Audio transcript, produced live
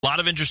A lot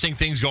of interesting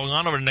things going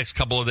on over the next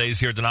couple of days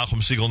here at the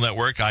Nachum Segal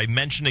Network. I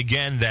mentioned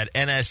again that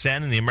NSN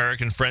and the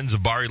American Friends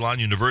of Bar Ilan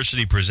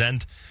University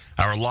present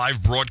our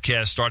live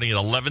broadcast starting at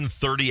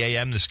 11:30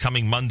 a.m. this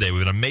coming Monday. We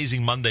have an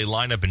amazing Monday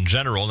lineup in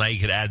general. Now you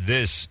could add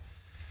this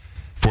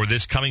for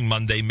this coming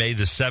Monday, May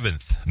the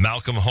 7th.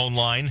 Malcolm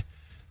Hoenlein,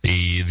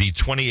 the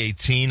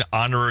 2018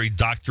 honorary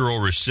doctoral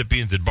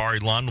recipient at Bar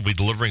Ilan, will be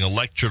delivering a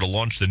lecture to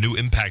launch the new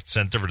Impact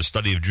Center for the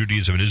Study of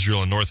Judaism in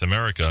Israel and North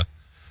America.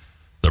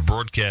 The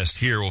broadcast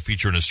here will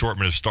feature an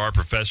assortment of star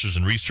professors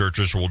and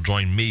researchers who will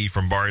join me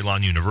from Bar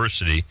Ilan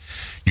University.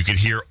 You can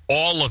hear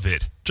all of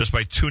it just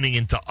by tuning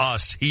into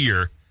us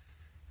here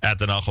at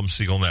the Nachum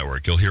Segal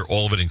Network. You'll hear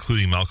all of it,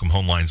 including Malcolm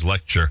Hoenlein's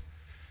lecture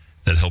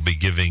that he'll be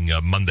giving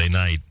Monday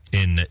night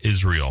in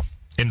Israel.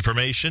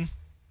 Information?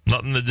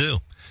 Nothing to do.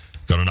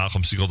 Go to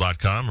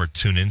NachumSegal.com or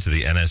tune into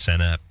the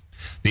NSN app.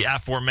 The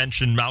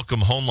aforementioned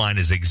Malcolm Hoenlein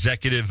is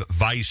Executive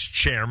Vice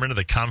Chairman of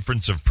the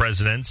Conference of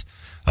Presidents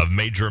of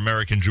Major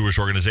American Jewish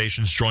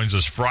Organizations. Joins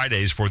us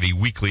Fridays for the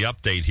weekly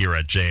update here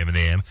at JM in the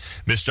AM.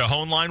 Mr.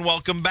 Hoenlein,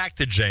 welcome back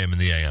to JM in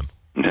the AM.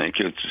 Thank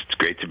you. It's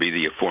great to be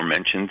the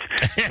aforementioned.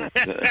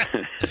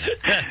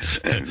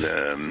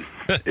 And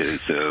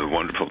it's a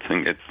wonderful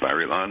thing at Bar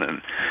Ilan,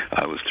 and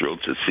I was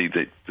thrilled to see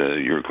that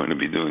you're going to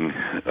be doing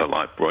a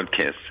live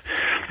broadcast.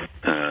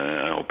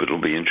 I hope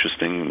it'll be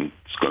interesting.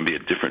 It's going to be a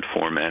different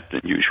format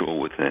than usual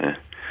with a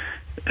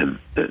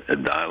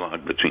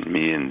dialogue between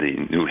me and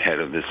the new head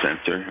of the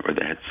center, or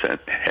the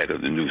head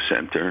of the new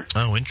center.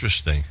 Oh,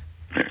 interesting.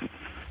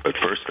 But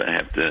first, I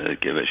have to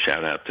give a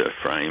shout-out to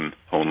Ephraim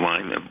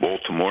Hoenlein of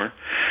Baltimore,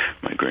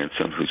 my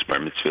grandson, whose bar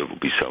mitzvah will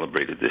be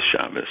celebrated this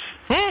Shabbos.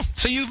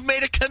 So you've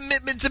made a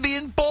commitment to be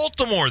in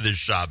Baltimore this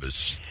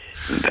Shabbos.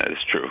 That is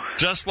true.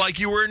 Just like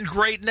you were in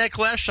Great Neck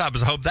last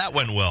Shabbos. I hope that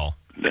went well.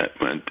 That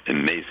went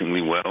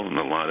amazingly well, and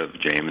a lot of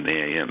JM and the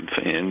AM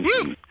fans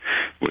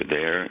were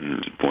there,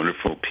 and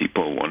wonderful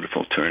people,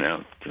 wonderful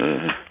turnout.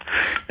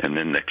 And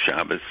then next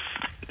Shabbos,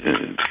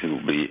 it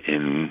will be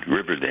in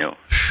Riverdale.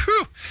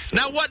 Whew.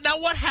 Now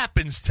what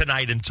happens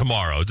tonight and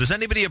tomorrow? Does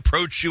anybody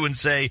approach you and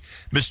say,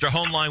 Mr.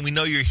 Hoenlein, we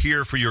know you're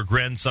here for your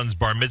grandson's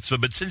bar mitzvah,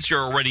 but since you're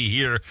already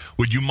here,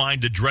 would you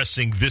mind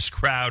addressing this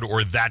crowd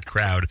or that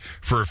crowd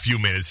for a few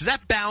minutes? Is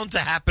that bound to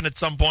happen at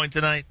some point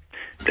tonight?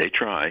 They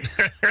try.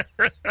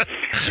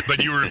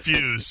 But you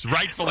refuse.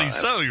 Rightfully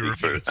so, you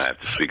refuse. I have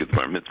to speak at the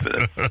bar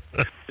mitzvah.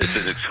 It's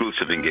an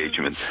exclusive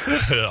engagement.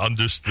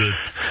 Understood.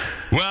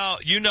 Well,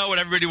 you know what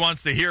everybody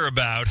wants to hear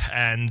about,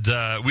 and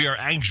we are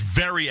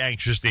very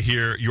anxious to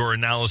hear your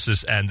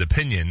analysis and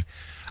opinion.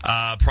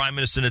 Prime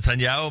Minister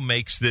Netanyahu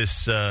makes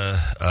this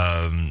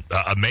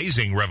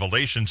amazing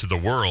revelation to the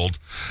world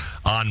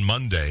on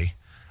Monday.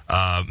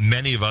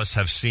 Many of us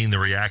have seen the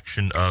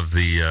reaction of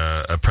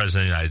the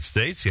President of the United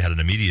States. He had an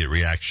immediate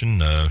reaction,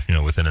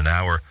 within an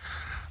hour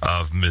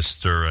of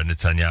Mr.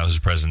 Netanyahu's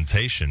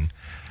presentation.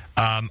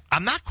 I'm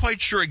not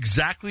quite sure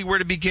exactly where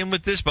to begin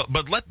with this,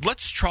 but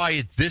let's try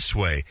it this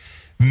way.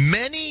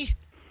 Many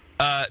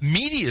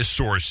media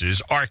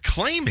sources are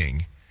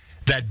claiming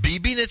that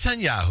Bibi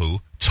Netanyahu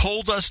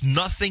told us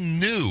nothing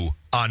new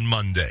on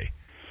Monday.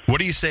 What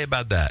do you say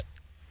about that?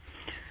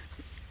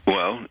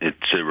 Well,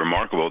 it's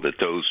remarkable that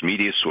those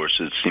media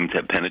sources seem to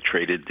have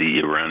penetrated the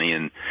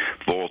Iranian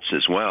vaults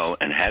as well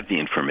and had the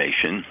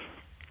information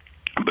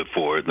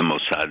before the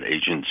Mossad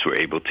agents were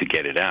able to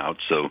get it out.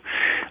 So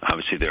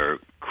obviously they're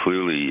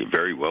clearly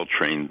very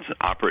well-trained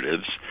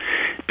operatives,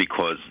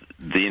 because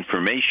the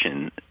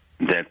information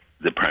that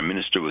the Prime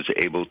Minister was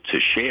able to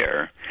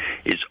share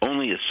is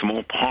only a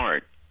small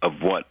part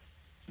of what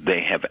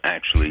they have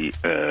actually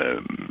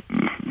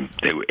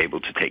they were able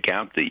to take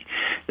out. The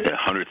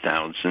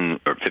 100,000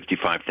 or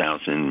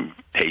 55,000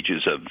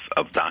 pages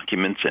of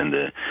documents and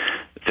the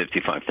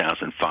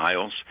 55,000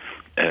 files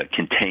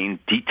contain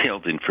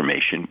detailed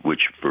information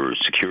which, for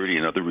security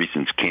and other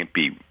reasons, can't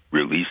be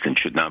released and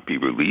should not be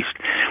released.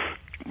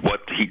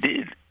 What he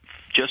did,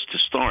 just to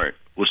start,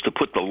 was to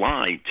put the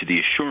lie to the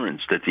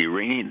assurance that the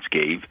Iranians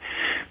gave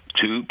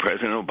to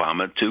President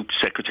Obama, to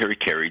Secretary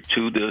Kerry,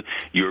 to the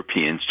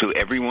Europeans, to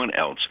everyone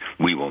else.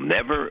 We will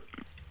never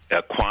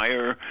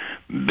acquire,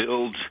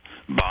 build,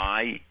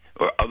 buy,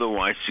 or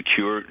otherwise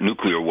secure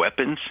nuclear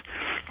weapons,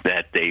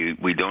 that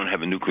we don't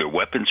have a nuclear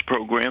weapons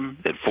program,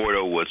 that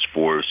Fordo was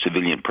for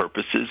civilian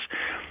purposes.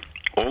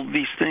 All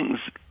these things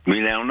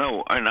we now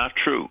know are not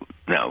true.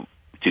 Now,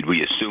 did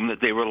we assume that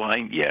they were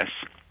lying? Yes.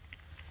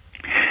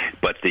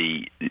 But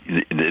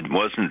it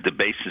wasn't the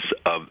basis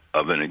of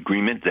an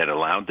agreement that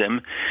allowed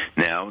them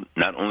now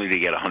not only to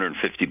get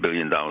 $150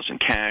 billion in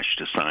cash,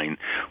 to sign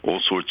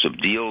all sorts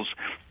of deals,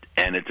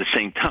 and at the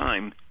same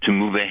time to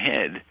move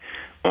ahead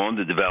on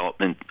the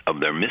development of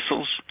their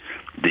missiles,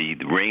 the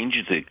range,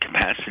 the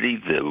capacity,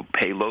 the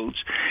payloads,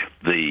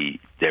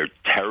 their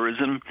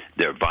terrorism,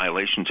 their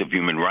violations of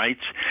human rights,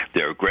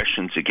 their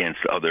aggressions against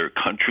other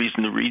countries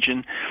in the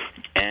region,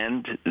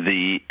 and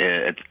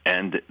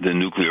the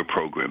nuclear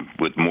program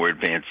with more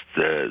advanced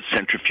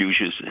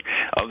centrifuges,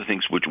 other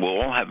things which will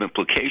all have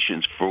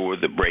implications for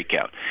the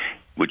breakout,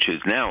 which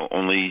is now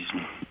only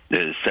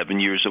 7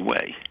 years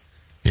away.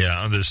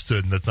 Yeah,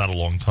 understood. That's not a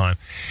long time.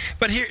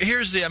 But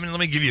here's let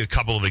me give you a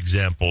couple of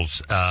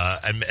examples,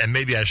 and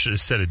maybe I should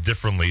have said it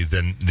differently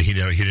than he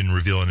didn't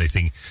reveal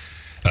anything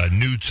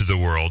new to the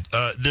world.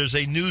 There's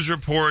a news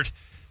report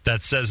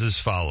that says as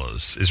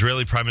follows: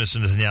 Israeli Prime Minister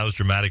Netanyahu's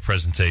dramatic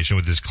presentation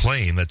with his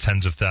claim that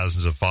tens of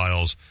thousands of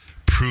files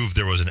proved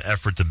there was an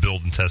effort to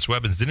build and test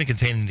weapons didn't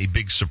contain any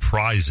big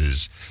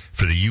surprises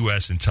for the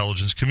U.S.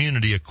 intelligence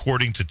community,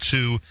 according to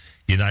two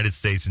United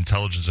States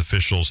intelligence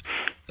officials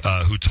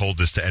who told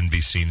this to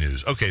NBC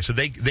News. Okay, so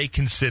they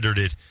considered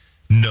it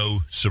no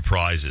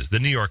surprises. The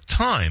New York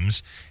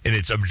Times, in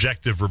its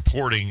objective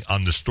reporting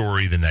on the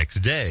story the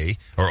next day,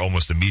 or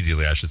almost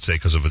immediately, I should say,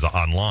 because it was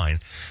online,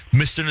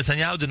 Mr.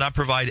 Netanyahu did not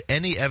provide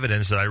any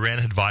evidence that Iran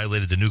had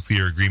violated the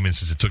nuclear agreement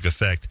since it took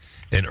effect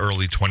in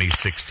early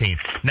 2016.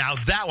 Now,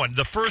 that one,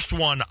 the first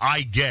one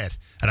I get,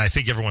 and I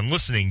think everyone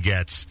listening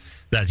gets,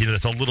 that,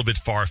 that's a little bit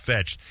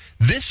far-fetched.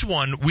 This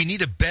one, we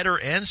need a better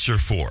answer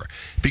for,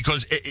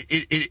 because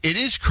it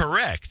is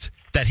correct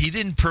that he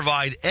didn't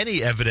provide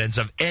any evidence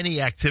of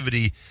any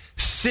activity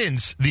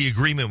since the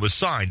agreement was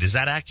signed. Is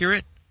that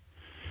accurate?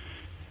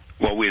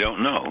 Well, we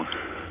don't know.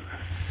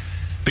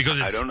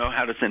 Because I don't know,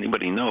 how does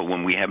anybody know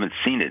when we haven't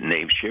seen it and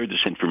they've shared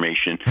this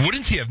information?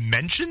 Wouldn't he have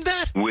mentioned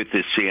that? With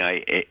the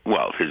CIA.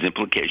 Well, his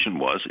implication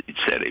was, it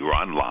said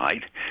Iran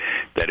lied,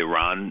 that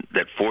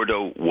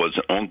Fordo was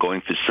an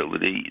ongoing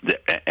facility,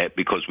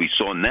 because we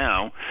saw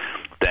now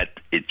that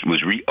it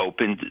was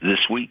reopened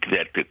this week,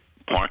 that the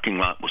parking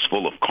lot was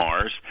full of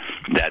cars,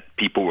 that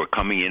people were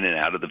coming in and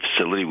out of the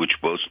facility, which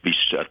was supposed to be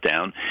shut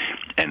down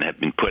and had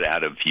been put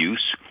out of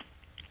use.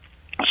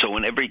 So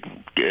in every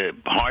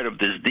part of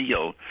this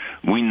deal,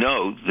 we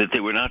know that they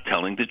were not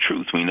telling the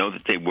truth. We know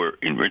that they were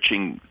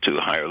enriching to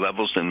higher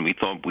levels, and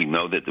we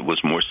know that it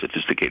was a more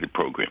sophisticated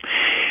program.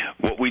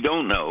 What we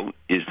don't know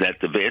is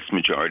that the vast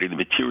majority of the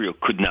material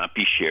could not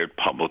be shared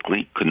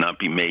publicly, could not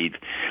be made,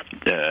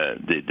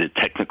 the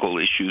technical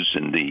issues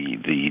and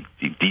the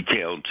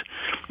detailed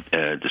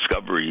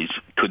discoveries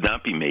could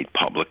not be made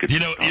public.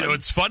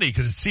 It's funny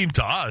because it seemed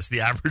to us,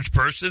 the average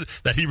person,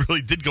 that he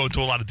really did go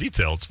into a lot of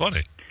detail. It's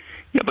funny.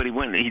 Yeah, but he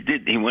went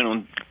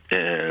on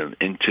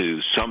into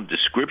some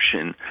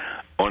description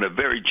on a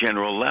very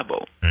general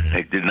level. Mm-hmm.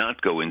 He did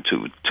not go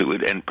into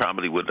it, and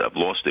probably would have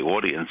lost the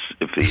audience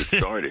if he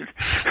had started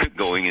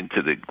going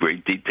into the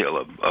great detail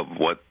of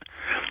what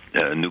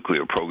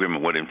nuclear program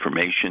and what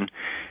information.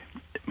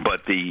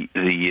 But this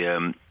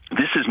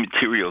is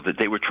material that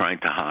they were trying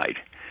to hide.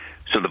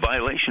 So the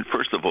violation,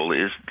 first of all,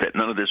 is that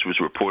none of this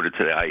was reported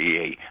to the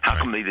IAEA. How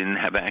come they didn't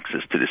have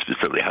access to this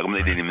facility? How come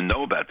they didn't even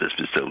know about this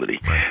facility?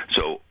 Right.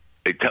 So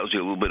it tells you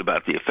a little bit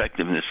about the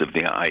effectiveness of the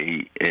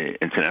IAEA,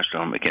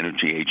 International Atomic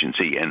Energy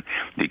Agency, and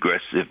the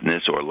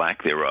aggressiveness or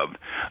lack thereof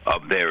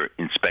of their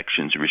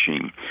inspections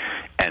regime.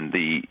 And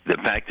the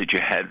fact that you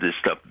had this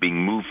stuff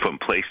being moved from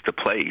place to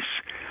place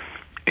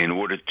in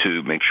order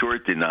to make sure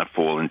it did not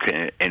fall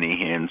into any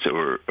hands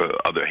or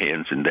other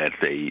hands, and that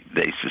they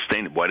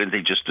sustain it. Why didn't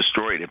they just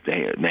destroy it if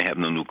they have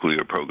no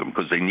nuclear program?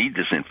 Because they need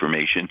this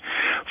information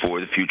for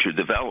the future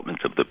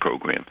development of the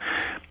program.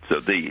 So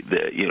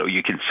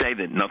you can say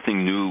that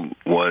nothing new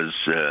was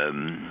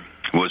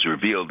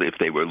revealed if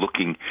they were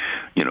looking,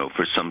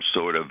 for some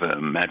sort of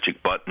a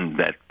magic button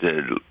that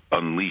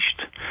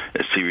unleashed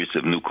a series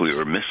of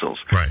nuclear missiles.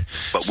 Right.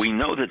 But we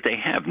know that they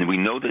have, and we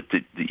know that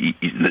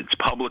it's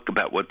public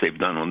about what they've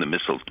done on the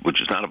missiles,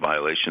 which is not a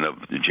violation of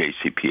the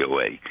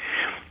JCPOA.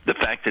 The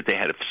fact that they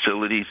had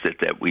facilities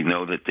that we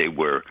know that they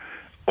were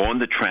on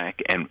the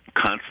track and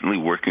constantly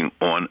working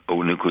on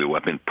a nuclear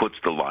weapon puts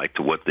the lie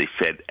to what they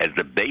said as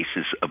the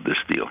basis of this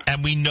deal.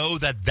 And we know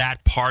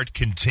that part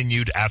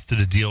continued after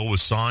the deal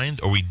was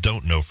signed, or we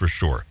don't know for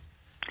sure?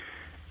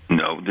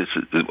 No,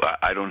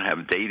 I don't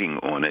have dating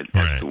on it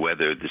as to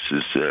whether this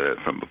is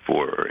from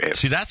before or after.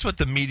 See, that's what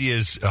the media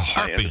is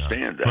harping on. I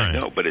understand. I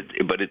know, but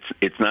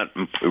it's not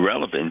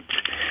irrelevant.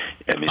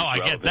 I mean, I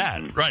get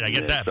that. Right, I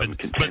get that.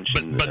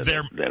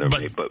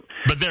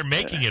 But they're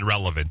making it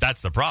relevant.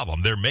 That's the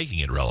problem. They're making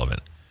it relevant.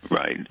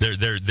 Right.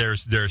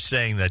 They're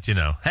saying that,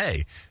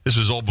 hey, this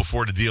was all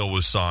before the deal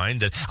was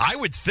signed. And I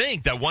would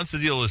think that once the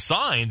deal is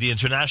signed, the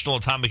International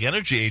Atomic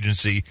Energy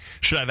Agency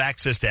should have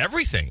access to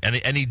everything.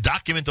 Any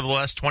document of the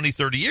last 20,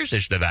 30 years they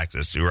should have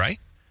access to, right?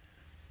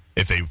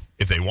 If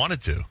they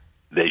wanted to.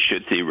 They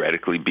should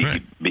theoretically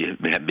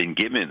have been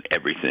given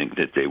everything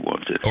that they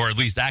wanted. Or at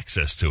least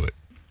access to it.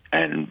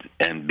 And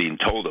being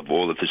told of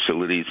all the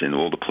facilities and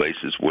all the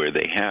places where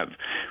they have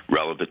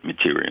relevant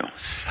material.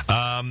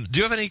 Do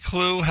you have any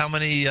clue how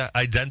many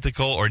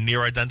identical or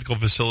near identical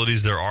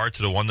facilities there are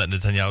to the one that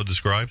Netanyahu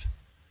described?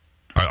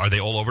 Are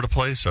they all over the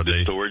place? Are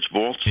they storage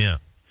vaults? Yeah.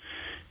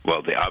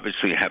 Well, they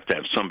obviously have to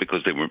have some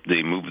because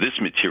they move this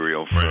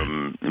material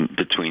from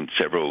between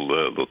several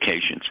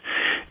locations.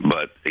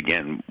 But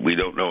again, we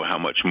don't know how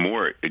much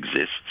more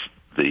exists.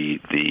 The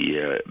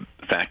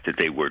fact that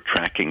they were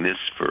tracking this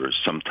for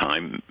some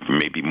time,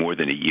 maybe more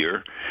than a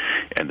year,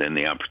 and then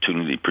the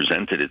opportunity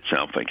presented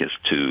itself, I guess,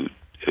 to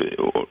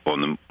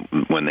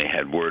when they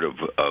had word of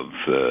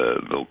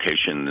the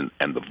location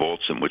and the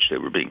vaults in which they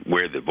were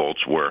where the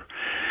vaults were,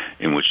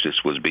 in which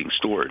this was being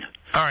stored.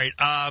 All right,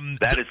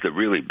 that is the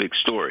really big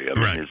story. I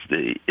mean,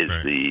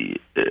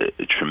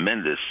 the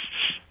tremendous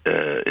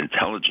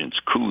intelligence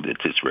coup that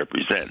this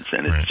represents,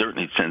 and it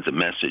certainly sends a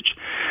message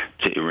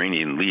to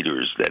Iranian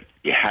leaders that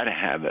you had to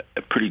have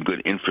a pretty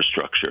good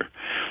infrastructure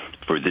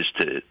for this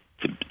to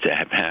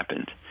have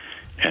happened.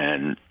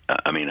 And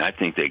I mean, I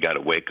think they got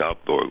to wake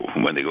up, or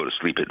when they go to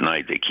sleep at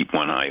night, they keep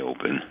one eye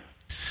open.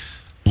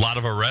 A lot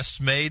of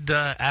arrests made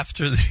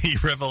after the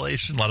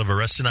revelation. A lot of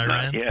arrests in Iran.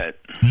 Not yet.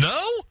 No,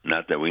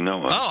 not that we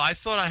know of. Oh, I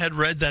thought I had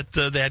read that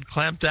they had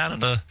clamped down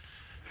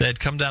they had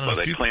come down on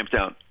a few. They clamped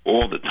down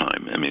all the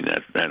time. I mean,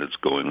 that is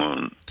going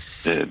on.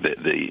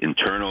 The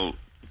internal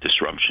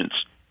disruptions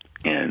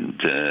and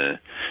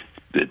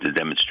the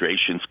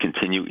demonstrations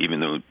continue,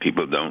 even though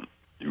people don't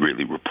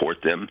really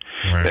report them.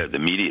 The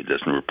media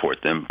doesn't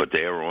report them, but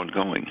they are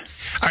ongoing.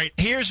 All right,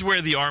 here's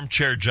where the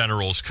armchair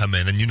generals come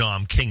in, and you know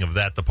I'm king of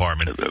that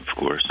department. Of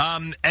course.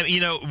 And, you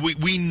know,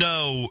 we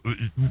know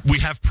we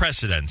have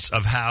precedents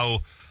of how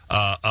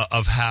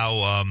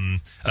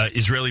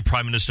Israeli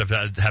prime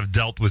ministers have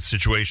dealt with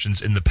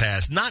situations in the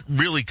past. Not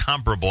really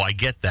comparable, I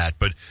get that,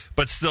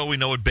 but still we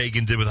know what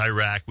Begin did with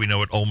Iraq. We know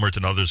what Olmert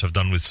and others have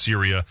done with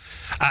Syria.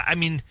 I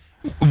mean,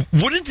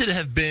 wouldn't it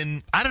have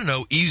been, I don't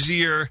know,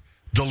 easier,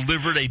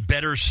 delivered a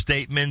better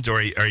statement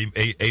or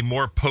a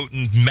more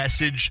potent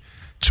message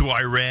to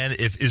Iran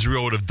if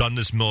Israel would have done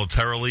this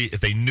militarily, if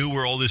they knew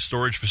where all this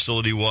storage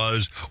facility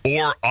was,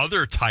 or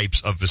other types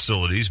of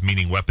facilities,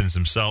 meaning weapons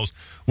themselves?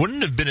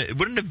 Wouldn't have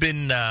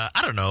been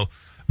I don't know,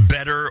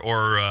 better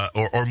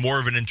or more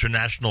of an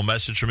international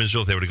message from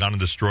Israel if they would have gone and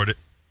destroyed it?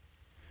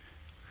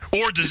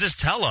 Or does this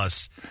tell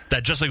us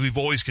that, just like we've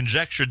always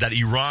conjectured, that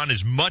Iran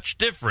is much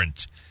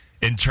different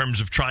in terms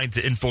of trying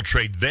to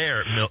infiltrate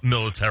there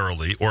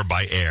militarily or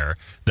by air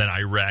than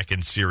Iraq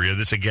and Syria?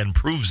 This again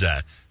proves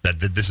that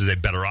this is a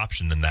better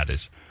option than that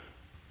is.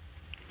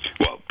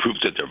 Well, it proves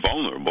that they're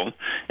vulnerable,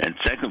 and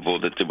second of all,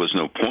 that there was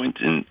no point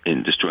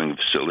in destroying the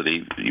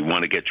facility. You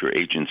want to get your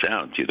agents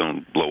out. You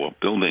don't blow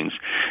up buildings.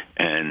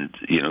 And,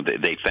 you know,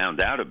 they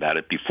found out about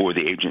it before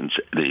the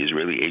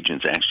Israeli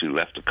agents actually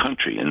left the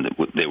country, and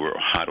they were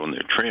hot on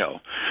their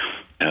trail.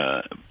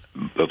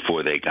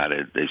 Before they got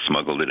it, they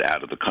smuggled it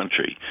out of the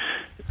country.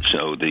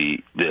 So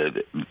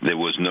there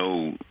was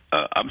no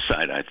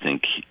upside, I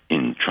think,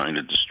 in trying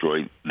to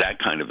destroy that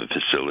kind of a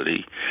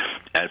facility,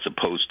 as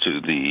opposed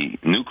to the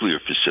nuclear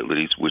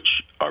facilities,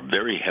 which are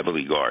very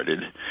heavily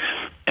guarded,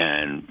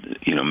 and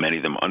you know, many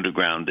of them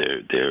underground.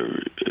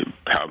 They're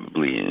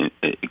probably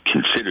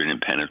considered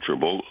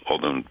impenetrable,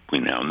 although we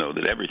now know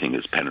that everything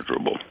is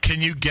penetrable.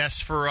 Can you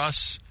guess for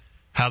us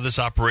how this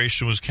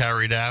operation was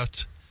carried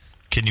out?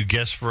 Can you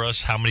guess for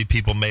us how many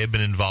people may have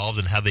been involved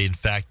and how they, in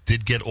fact,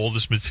 did get all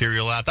this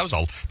material out? That was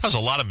a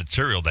lot of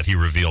material that he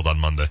revealed on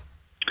Monday.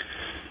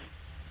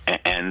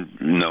 And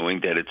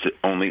knowing that it's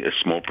only a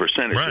small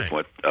percentage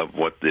of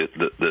what the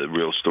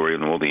real story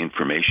and all the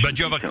information,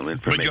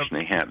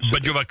 they have.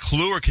 But you have a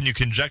clue, or can you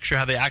conjecture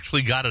how they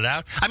actually got it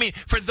out? I mean,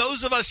 for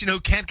those of us, who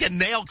can't get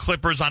nail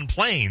clippers on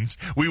planes,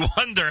 we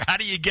wonder, how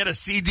do you get a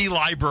CD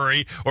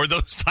library or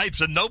those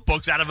types of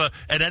notebooks out of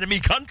an enemy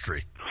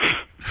country?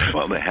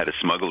 Well, they had to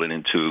smuggle it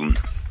into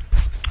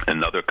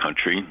another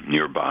country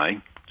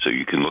nearby, so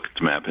you can look at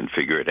the map and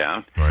figure it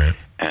out. Right.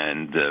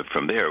 And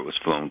from there, it was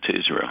flown to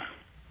Israel.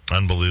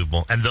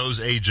 Unbelievable. And those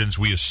agents,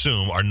 we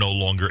assume, are no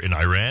longer in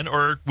Iran,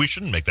 or we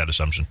shouldn't make that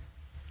assumption?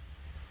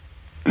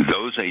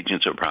 Those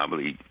agents are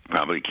probably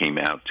came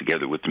out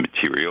together with the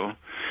material.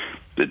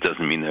 That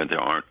doesn't mean that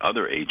there aren't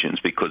other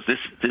agents, because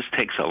this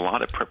takes a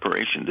lot of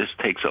preparation. This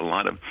takes a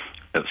lot of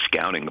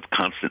scouting, of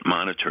constant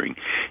monitoring,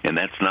 and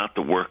that's not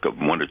the work of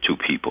one or two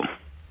people.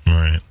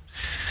 Right.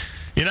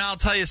 I'll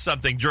tell you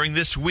something. During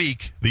this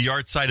week, the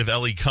yahrzeit of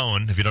Eli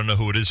Cohen, if you don't know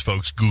who it is,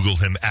 folks, Google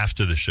him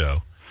after the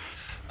show.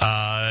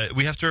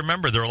 We have to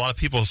remember there are a lot of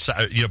people,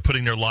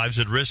 putting their lives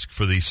at risk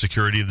for the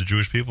security of the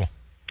Jewish people.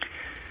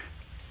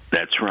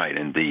 That's right,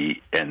 and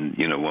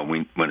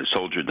when a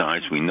soldier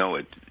dies, we know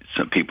it.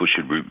 Some people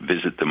should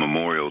visit the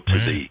memorial to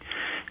the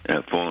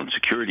fallen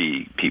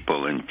security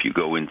people, and if you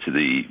go into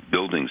the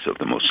buildings of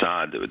the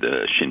Mossad or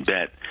the Shin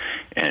Bet,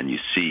 and you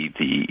see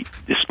the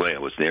display, I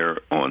was there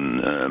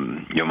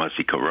on Yom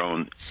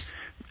HaZikaron,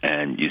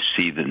 and you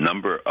see the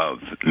number of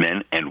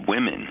men and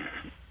women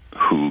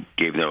who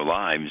gave their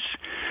lives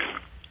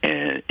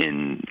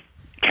in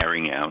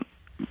carrying out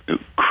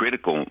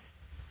critical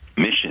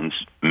missions,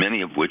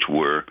 many of which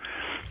were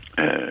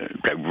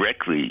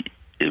directly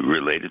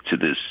related to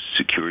the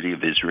security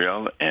of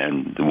Israel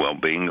and the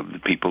well-being of the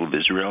people of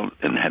Israel,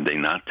 and had they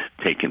not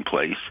taken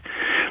place,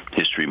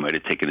 history might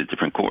have taken a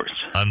different course.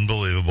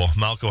 Unbelievable.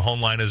 Malcolm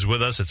Hoenlein is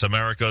with us. It's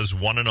America's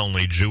one and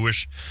only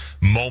Jewish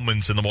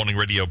Moments in the Morning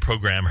radio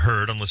program,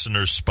 heard on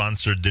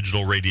listeners-sponsored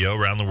digital radio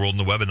around the world on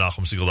the web at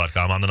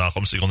NachumSegal.com, on the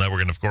Nachum Segal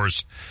Network, and, of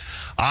course,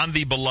 on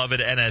the beloved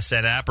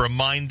NSN app.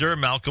 Reminder,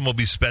 Malcolm will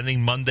be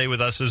spending Monday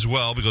with us as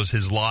well, because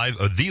his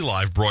the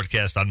live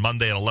broadcast on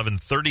Monday at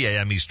 11:30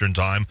 a.m. Eastern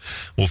Time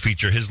will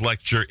feature his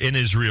lecture in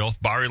Israel,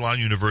 Bar-Ilan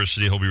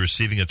University. He'll be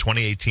receiving a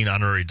 2018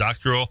 honorary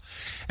doctoral,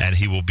 and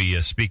he will be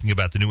speaking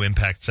about the new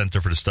Impact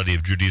Center for the Study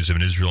of Judaism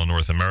in Israel and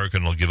North America,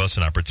 and will give us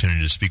an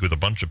opportunity to speak with a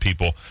bunch of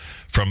people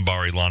from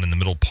Bar-Ilan in the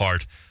middle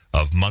part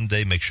of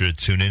Monday. Make sure to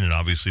tune in, and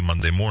obviously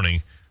Monday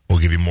morning we'll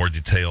give you more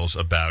details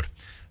about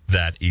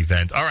that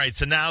event. All right,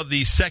 so now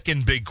the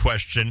second big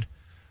question.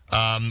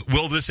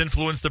 Will this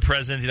influence the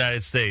President of the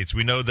United States?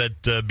 We know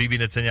that Bibi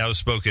Netanyahu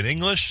spoke in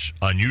English,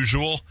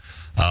 unusual.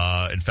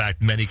 In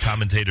fact, many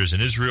commentators in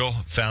Israel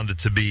found it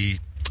to be,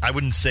 I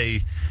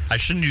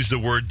shouldn't use the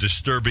word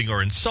disturbing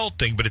or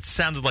insulting, but it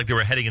sounded like they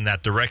were heading in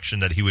that direction,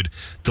 that he would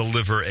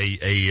deliver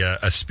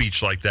a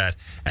speech like that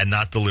and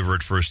not deliver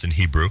it first in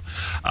Hebrew.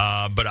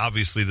 But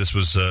obviously this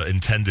was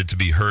intended to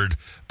be heard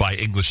by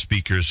English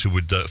speakers who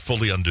would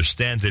fully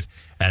understand it,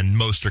 and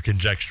most are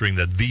conjecturing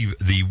that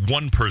the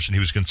one person he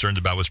was concerned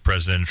about was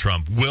President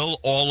Trump. Will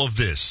all of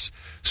this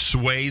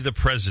sway the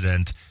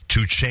president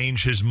to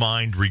change his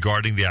mind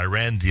regarding the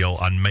Iran deal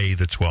on May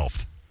the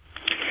 12th?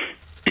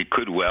 It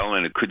could well,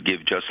 and it could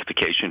give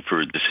justification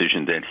for a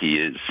decision that he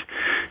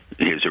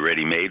has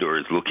already made or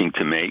is looking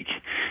to make.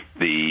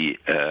 The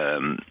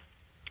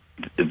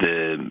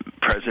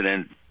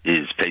president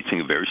is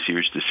facing a very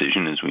serious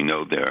decision. As we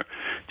know, there are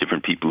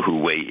different people who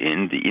weigh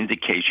in. The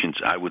indications,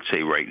 I would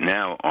say right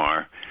now,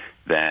 are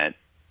that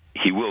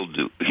he will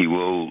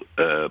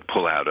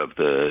pull out of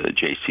the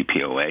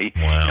JCPOA.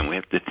 Wow. And we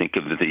have to think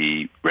of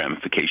the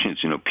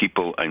ramifications.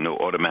 People I know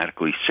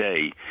automatically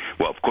say,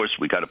 well, of course,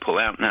 we got to pull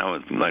out now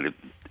in light of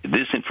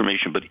this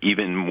information, but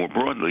even more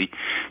broadly,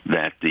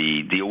 that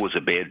the deal was a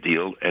bad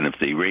deal, and if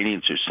the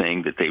Iranians are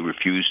saying that they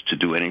refuse to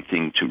do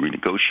anything to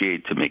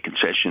renegotiate, to make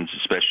concessions,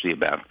 especially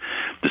about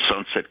the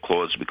sunset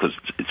clause, because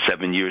it's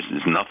 7 years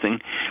is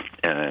nothing,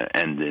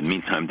 and in the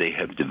meantime they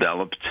have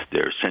developed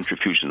their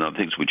centrifuges and other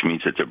things, which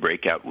means that their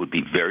breakout would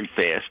be very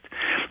fast,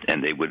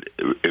 and they would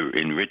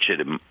enrich it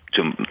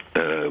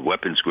to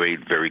weapons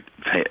grade very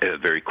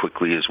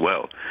quickly as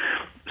well.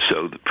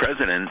 So the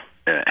president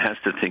has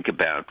to think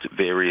about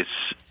various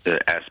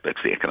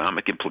aspects, the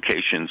economic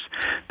implications,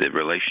 the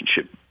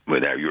relationship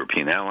with our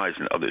European allies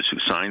and others who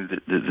signed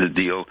the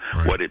deal,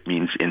 right. What it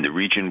means in the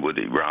region. Would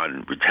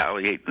Iran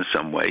retaliate in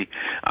some way?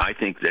 I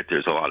think that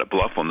there's a lot of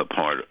bluff on the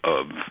part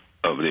of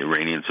the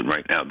Iranians, and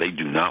right now they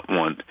do not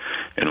want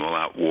an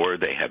all-out war.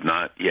 They have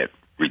not yet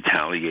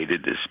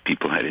retaliated as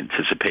people had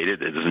anticipated.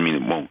 That doesn't mean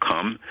it won't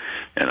come,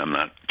 and I'm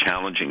not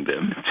challenging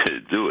them to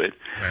do it.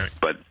 Right.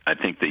 But I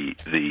think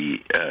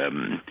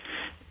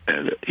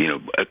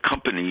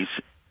companies,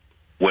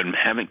 when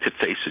having to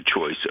face a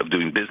choice of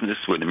doing business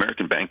with the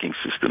American banking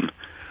system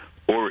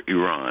or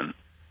Iran,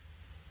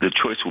 the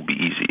choice will be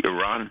easy.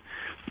 Iran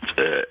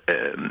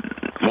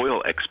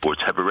oil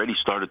exports have already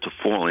started to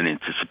fall in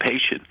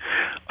anticipation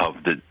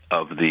of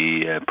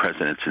the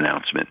president's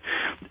announcement,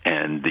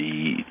 and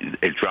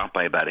it dropped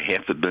by about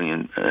half a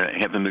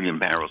million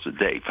barrels a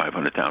day,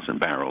 500,000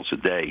 barrels a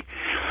day.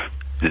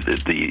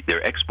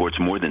 Their exports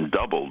more than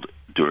doubled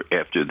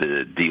after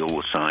the deal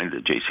was signed, the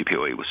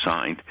JCPOA was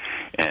signed,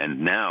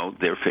 and now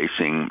they're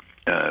facing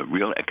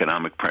real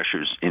economic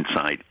pressures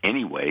inside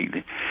anyway.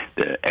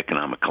 The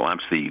economic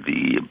collapse,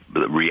 the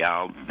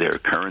real, their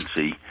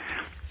currency,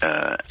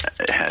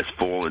 has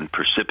fallen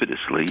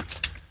precipitously.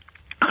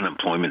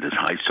 Unemployment is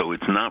high, so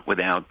it's not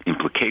without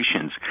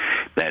implications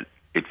that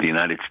if the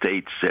United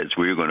States says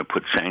we're going to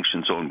put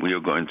sanctions on, we are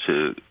going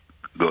to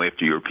go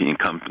after European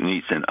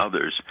companies and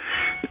others.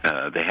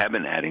 They have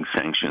been adding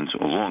sanctions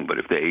along, but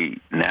if they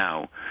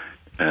now,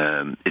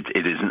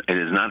 it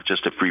is not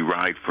just a free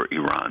ride for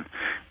Iran.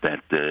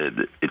 That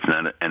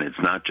it's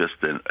not just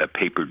a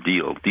paper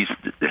deal.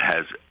 It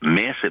has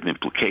massive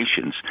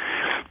implications,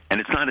 and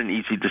it's not an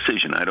easy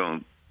decision. I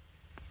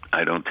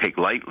don't take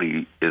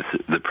lightly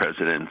the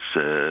president's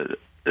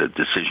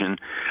decision,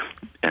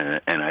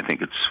 and I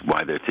think it's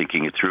why they're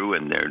thinking it through,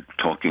 and they're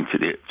talking to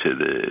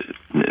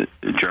the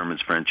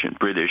Germans, French, and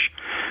British.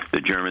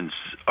 The Germans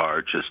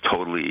are just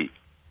totally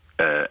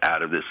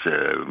out of this,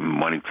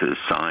 wanting to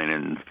sign,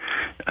 and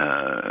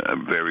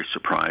I'm very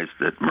surprised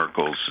at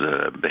Merkel's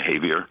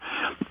behavior.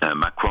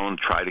 Macron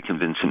tried to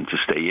convince him to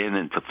stay in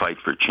and to fight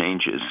for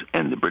changes,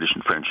 and the British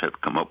and French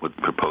have come up with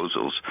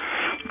proposals.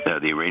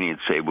 The Iranians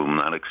say will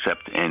not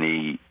accept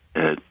any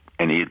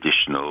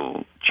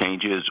additional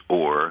changes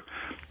or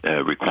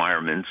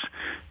requirements.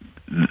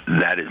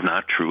 That is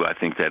not true. I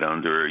think that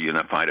under a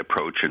unified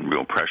approach and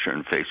real pressure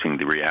and facing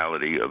the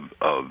reality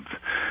of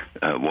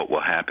what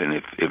will happen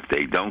if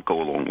they don't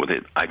go along with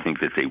it, I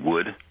think that they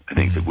would. I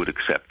think they would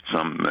accept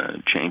some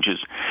changes,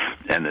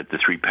 and that the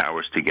three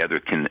powers together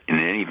can, in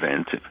any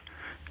event,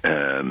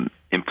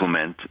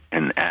 implement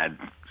and add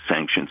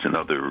sanctions and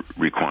other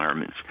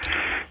requirements.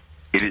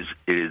 It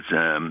is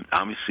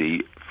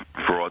obviously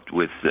fraught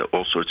with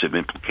all sorts of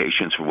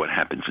implications for what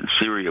happens in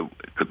Syria.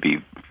 It could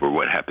be for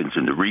what happens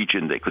in the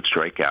region. They could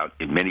strike out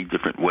in many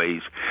different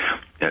ways.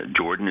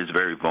 Jordan is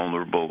very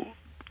vulnerable.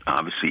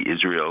 Obviously,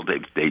 Israel,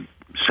 they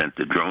sent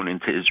the drone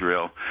into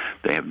Israel.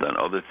 They have done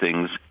other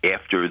things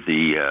after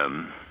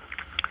the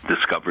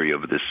discovery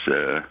of this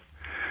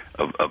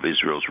of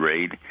Israel's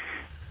raid,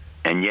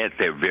 and yet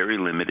they're very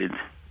limited.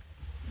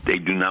 They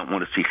do not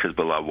want to see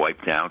Hezbollah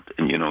wiped out.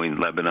 And, in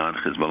Lebanon,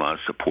 Hezbollah's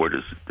support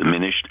is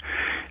diminished.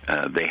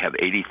 They have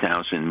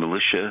 80,000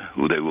 militia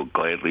who they will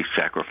gladly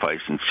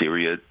sacrifice in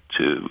Syria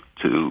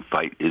to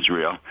fight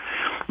Israel.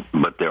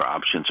 But their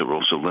options are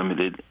also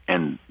limited.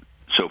 And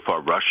so far,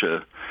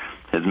 Russia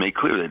has made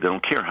clear that they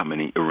don't care how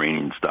many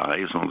Iranians die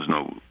as long as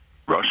no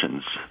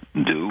Russians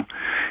do,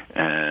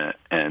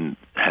 and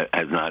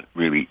has not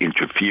really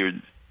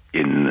interfered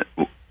in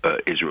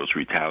Israel's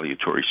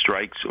retaliatory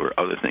strikes or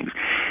other things.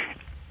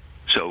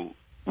 So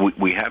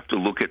we have to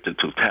look at the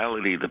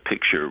totality of the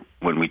picture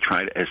when we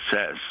try to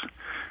assess,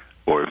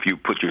 or if you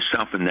put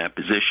yourself in that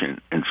position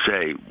and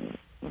say,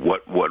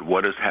 what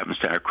happens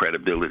to our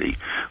credibility?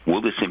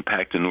 Will this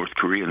impact the North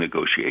Korea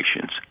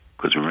negotiations?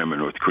 Because remember,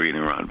 North Korea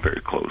and Iran are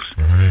very close.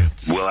 Right.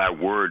 Will our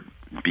word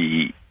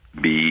be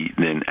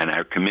then, and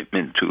our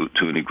commitment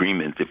to an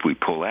agreement, if we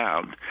pull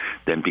out,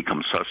 then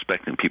become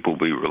suspect, and people will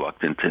be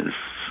reluctant to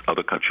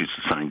other countries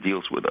to sign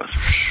deals with us?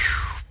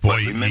 But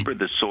remember,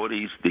 the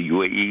Saudis, the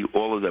UAE,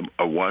 all of them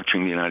are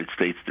watching the United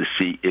States to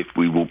see if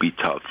we will be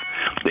tough.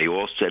 They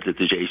all said that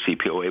the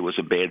JCPOA was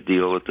a bad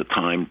deal at the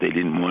time. They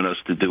didn't want us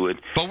to do it.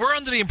 But we're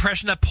under the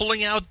impression that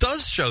pulling out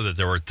does show that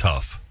they were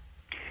tough.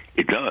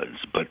 It does,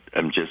 but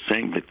I'm just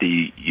saying that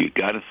you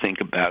got to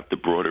think about the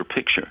broader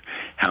picture,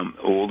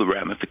 all the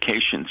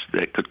ramifications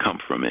that could come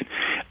from it.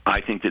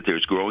 I think that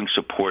there's growing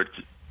support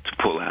to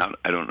pull out.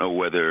 I don't know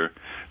whether,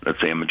 let's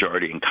say, a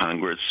majority in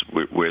Congress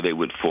where they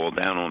would fall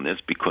down on this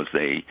because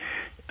they,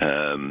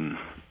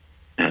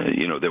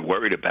 they're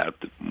worried about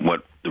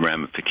what the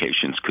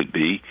ramifications could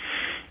be.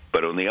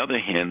 But on the other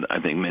hand,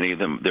 I think many of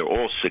them, they're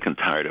all sick and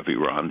tired of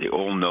Iran. They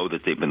all know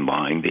that they've been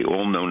lying. They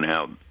all know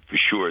now for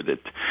sure that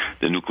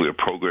the nuclear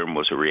program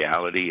was a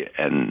reality,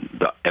 and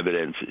the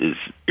evidence is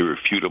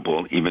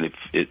irrefutable, even if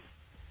it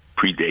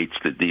predates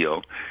the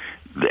deal.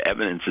 The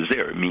evidence is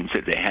there. It means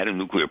that they had a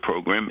nuclear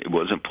program. It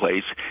was in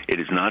place. It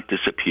has not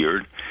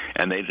disappeared,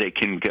 and they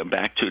can get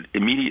back to it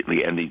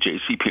immediately. And the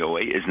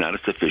JCPOA is not a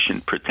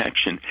sufficient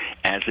protection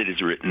as it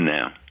is written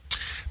now.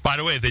 By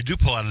the way, if they do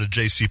pull out of the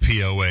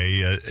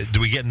JCPOA,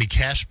 do we get any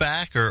cash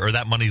back, or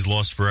that money's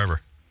lost forever?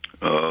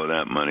 Oh,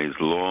 that money's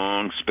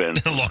long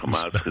spent on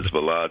Hamas,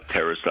 Hezbollah,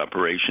 terrorist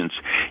operations,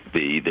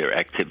 their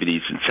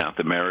activities in South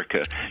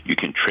America. You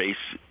can trace,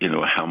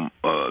 how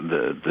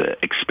the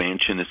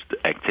expansionist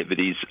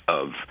activities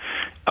of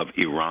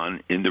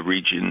Iran in the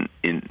region,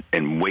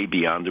 and way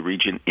beyond the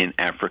region in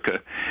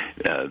Africa.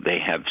 They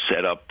have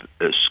set up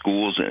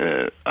schools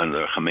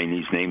under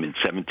Khamenei's name in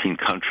 17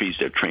 countries.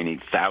 They're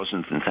training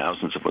thousands and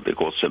thousands of what they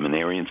call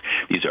seminarians.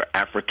 These are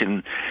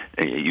African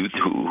youth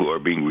who are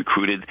being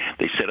recruited.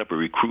 They set up a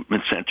recruitment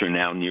center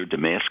now near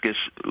Damascus,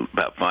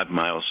 about 5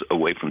 miles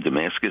away from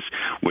Damascus,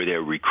 where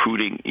they're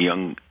recruiting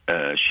young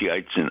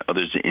Shiites and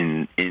others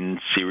in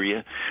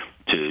Syria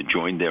to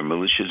join their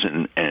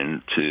militias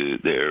and to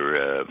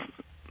their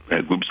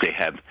groups. They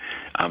have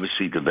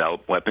obviously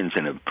developed weapons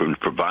and have been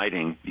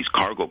providing. These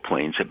cargo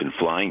planes have been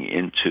flying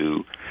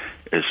into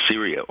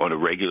Syria on a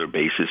regular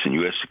basis, and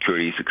U.S.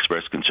 security has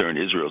expressed concern.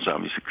 Israel's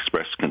obviously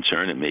expressed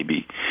concern, and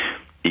maybe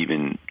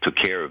even took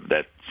care of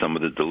that. Some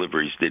of the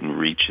deliveries didn't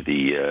reach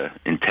the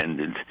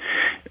intended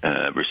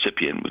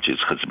recipient, which is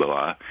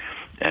Hezbollah,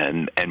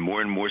 and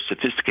more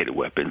sophisticated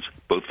weapons,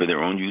 both for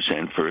their own use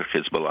and for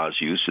Hezbollah's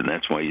use, and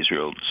that's why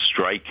Israel's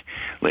strike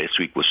last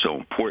week was so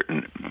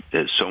important,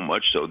 so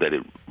much so that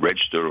it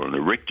registered on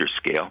the Richter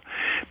scale,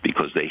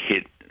 because they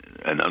hit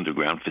an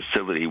underground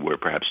facility where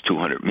perhaps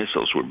 200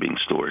 missiles were being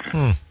stored.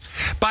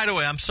 By the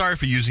way, I'm sorry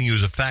for using you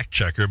as a fact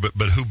checker,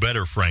 but who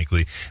better,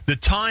 frankly? The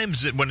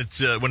Times, when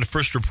it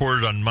first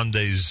reported on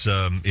Monday's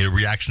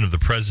reaction of the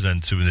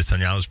president to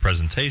Netanyahu's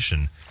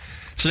presentation,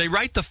 so they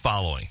write the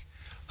following.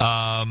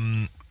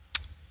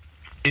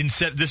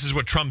 This is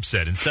what Trump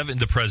said.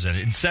 The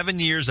president, in 7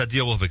 years, that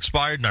deal will have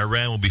expired, and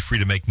Iran will be free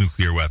to make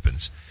nuclear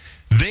weapons.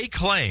 They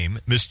claim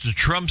Mr.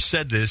 Trump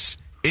said this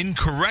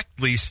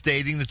incorrectly,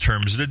 stating the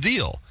terms of the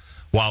deal.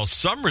 While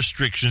some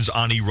restrictions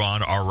on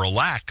Iran are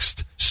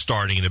relaxed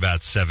starting in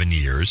about 7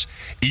 years,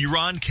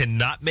 Iran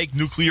cannot make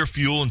nuclear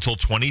fuel until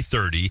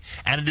 2030,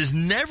 and it is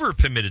never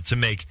permitted to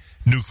make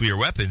nuclear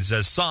weapons,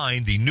 as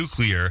signed the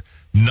Nuclear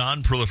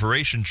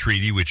Non-Proliferation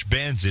Treaty, which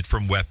bans it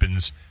from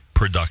weapons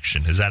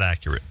production. Is that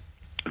accurate?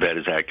 That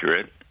is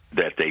accurate,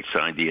 that they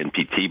signed the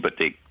NPT, but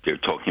they're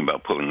talking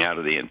about pulling out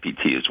of the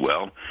NPT as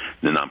well,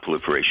 the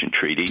Non-Proliferation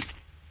Treaty.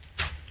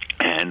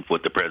 And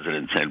what the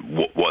president said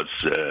was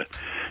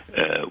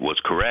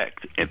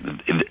correct.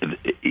 And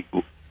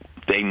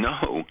they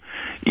know,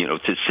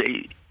 to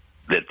say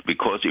that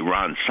because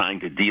Iran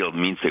signed a deal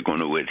means they're going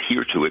to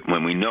adhere to it,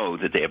 when we know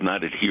that they have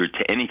not adhered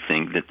to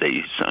anything that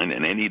they signed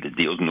in any of the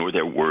deals, nor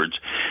their words,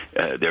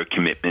 their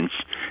commitments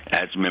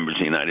as members of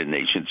the United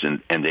Nations,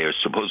 and they are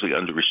supposedly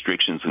under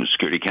restrictions in the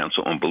Security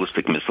Council on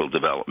ballistic missile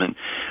development,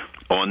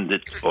 on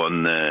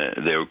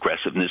their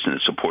aggressiveness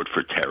and support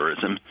for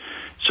terrorism.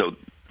 So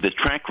the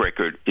track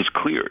record is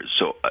clear.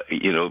 So,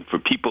 for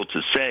people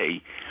to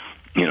say,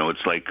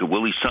 it's like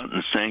Willie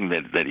Sutton saying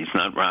that he's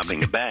not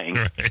robbing a bank.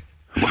 Right.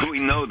 Well, we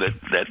know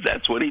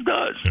that's what he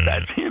does.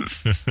 That's him.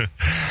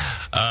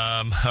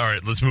 All right,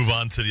 let's move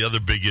on to the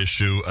other big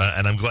issue.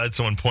 And I'm glad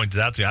someone pointed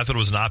out to me. I thought it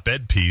was an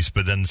op-ed piece,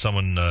 but then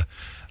someone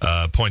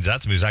pointed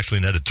out to me it was actually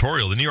an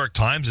editorial. The New York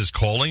Times is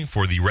calling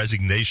for the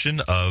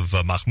resignation of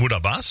Mahmoud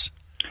Abbas.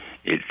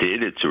 It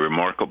did. It's a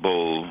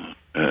remarkable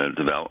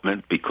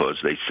development because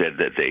they said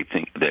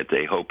that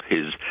they hope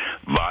his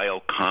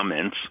vile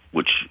comments,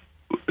 which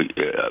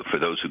for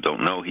those who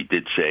don't know, he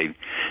did say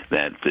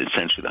that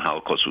essentially the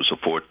Holocaust was a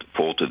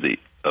fault of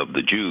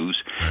the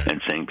Jews,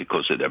 and saying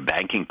because of their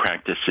banking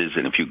practices,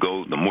 and if you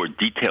go, the more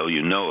detail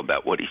you know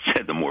about what he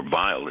said, the more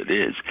vile it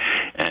is.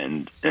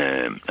 And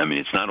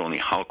it's not only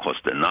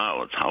Holocaust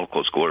denial, it's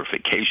Holocaust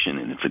glorification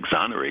and it's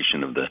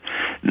exoneration of the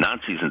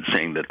Nazis, and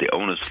saying that the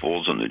onus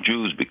falls on the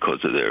Jews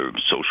because of their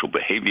social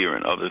behavior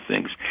and other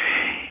things.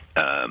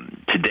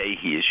 Today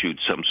he issued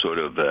some sort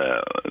of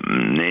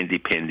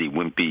nandy-pandy,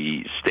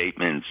 wimpy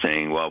statement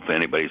saying, well, if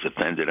anybody's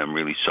offended, I'm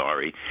really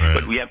sorry. Right.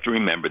 But we have to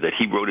remember that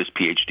he wrote his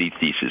PhD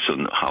thesis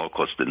on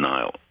Holocaust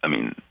denial. I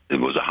mean, it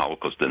was a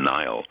Holocaust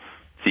denial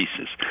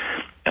thesis.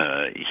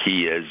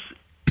 He has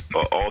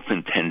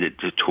often tended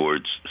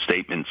towards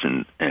statements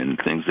and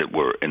things that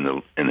were, and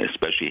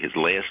especially his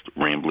last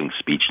rambling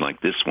speech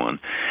like this one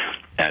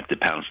at the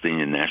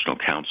Palestinian National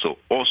Council,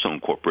 also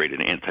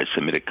incorporated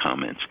anti-Semitic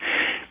comments.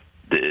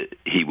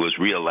 He was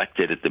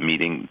reelected at the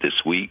meeting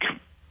this week.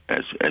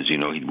 As you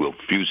know, he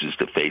refuses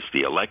to face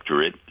the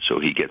electorate, so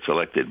he gets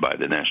elected by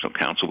the National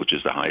Council, which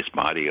is the highest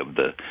body of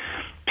the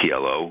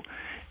PLO,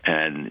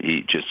 and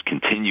he just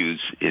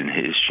continues in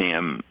his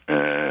sham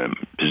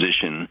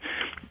position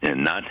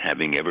and not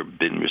having ever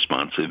been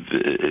responsive.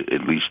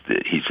 At least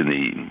he's in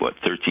the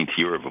 13th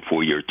year of a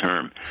 4-year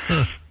term,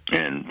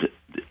 and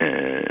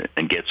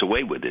gets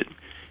away with it.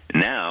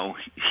 Now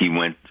he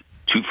went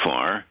too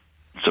far.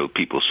 So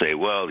people say,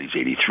 well, he's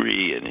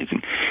 83, and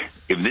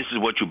if this is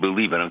what you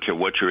believe, I don't care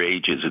what your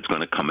age is, it's going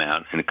to come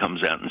out, and it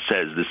comes out and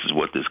says this is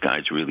what this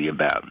guy's really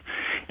about.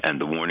 And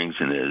the warnings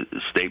and the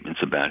statements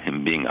about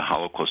him being a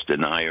Holocaust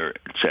denier,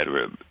 et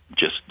cetera,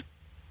 just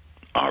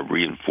are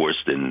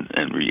reinforced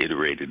and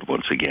reiterated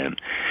once again.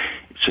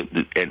 So,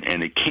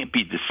 and it can't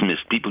be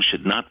dismissed. People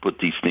should not put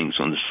these things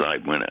on the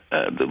side when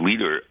the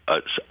leader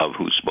of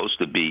who's supposed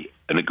to be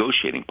a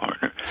negotiating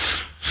partner.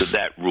 So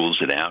that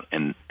rules it out.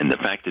 And the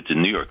fact that the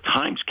New York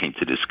Times came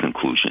to this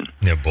conclusion.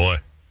 Yeah, boy.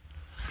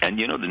 And,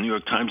 the New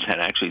York Times had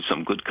actually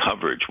some good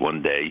coverage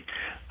one day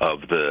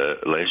of the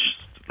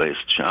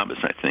last Shabbos,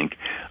 I think,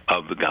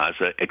 of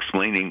Gaza,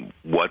 explaining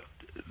what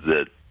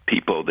the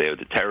people there,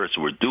 the terrorists,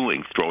 were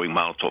doing, throwing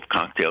Molotov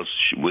cocktails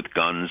with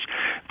guns,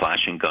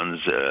 flashing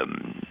guns,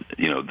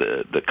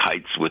 the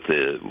kites with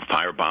the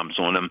fire bombs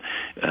on them,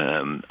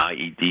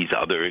 IEDs,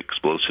 other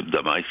explosive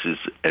devices,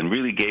 and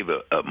really gave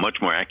a much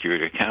more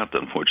accurate account,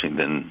 unfortunately,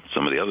 than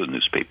some of the other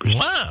newspapers.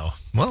 Wow.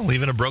 Well,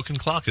 even a broken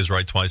clock is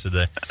right twice a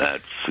day.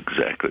 That's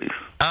exactly.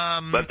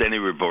 But then they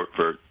revert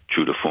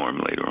true to form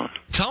later on.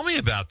 Tell me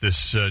about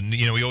this.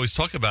 We always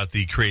talk about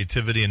the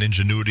creativity and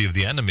ingenuity of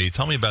the enemy.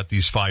 Tell me about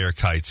these fire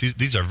kites.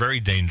 These are very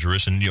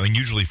dangerous, and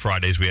usually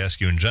Fridays we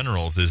ask you in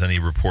general if there's any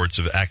reports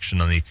of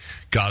action on the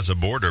Gaza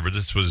border. But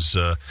this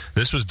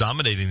was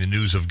dominating the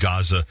news of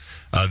Gaza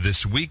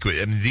this week.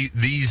 I mean,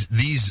 these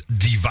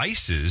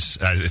devices,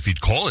 if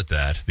you'd call it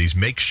that, these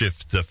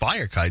makeshift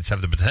fire kites,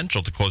 have the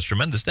potential to cause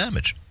tremendous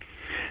damage.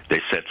 They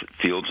set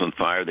fields on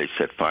fire. They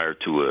set fire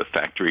to a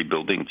factory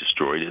building,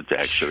 destroyed it,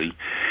 actually,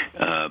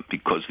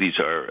 because these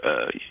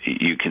are,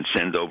 you can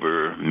send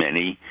over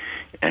many,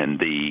 and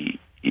they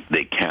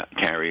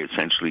carry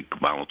essentially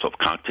Molotov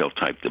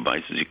cocktail-type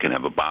devices. You can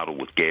have a bottle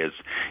with gas,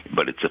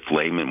 but it's a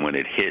flame, and when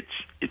it hits,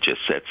 it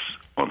just sets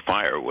on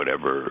fire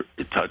whatever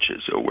it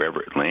touches or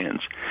wherever it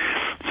lands.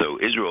 So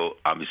Israel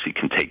obviously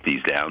can take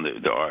these down.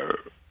 There are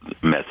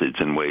methods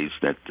and ways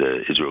that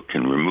Israel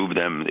can remove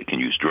them. They can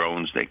use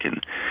drones. They can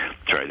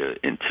try to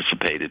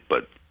anticipate it.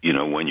 But,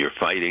 when you're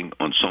fighting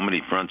on so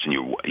many fronts, and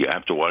you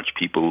have to watch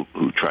people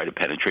who try to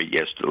penetrate.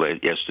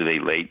 Yesterday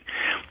late,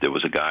 there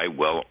was a guy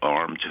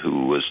well-armed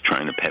who was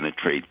trying to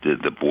penetrate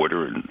the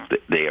border, and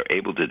they are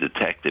able to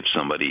detect if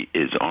somebody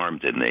is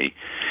armed, and they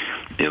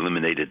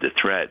eliminated the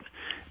threat.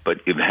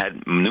 But you've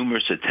had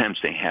numerous attempts.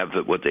 They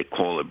have what they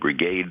call a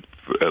brigade,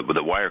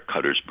 the wire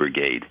cutters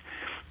brigade,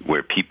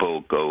 where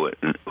people go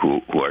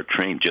who are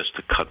trained just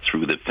to cut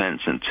through the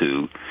fence and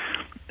to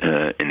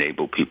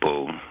enable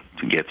people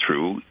to get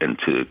through and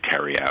to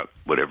carry out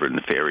whatever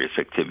nefarious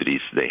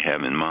activities they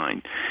have in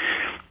mind.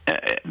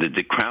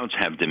 The crowds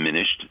have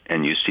diminished,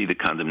 and you see the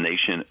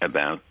condemnation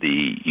about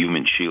the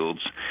human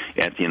shields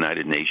at the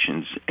United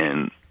Nations,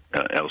 and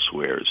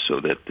elsewhere, so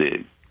that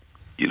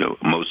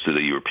most of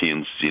the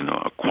Europeans,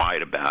 are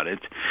quiet about it.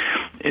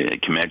 You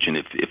can imagine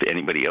if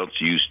anybody else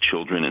used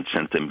children and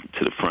sent them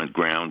to the front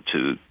ground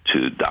to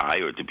die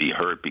or to be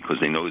hurt, because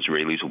they know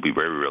Israelis will be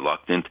very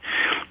reluctant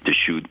to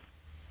shoot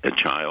a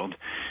child.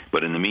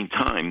 But in the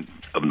meantime,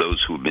 of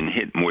those who have been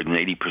hit, more than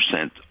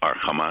 80% are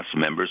Hamas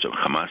members or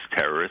Hamas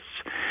terrorists,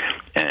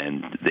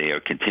 and they are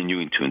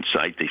continuing to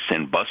incite. They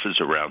send buses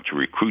around to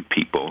recruit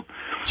people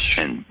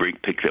and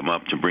pick them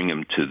up to bring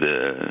them to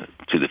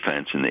the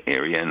fence in the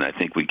area. And I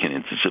think we can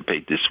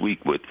anticipate this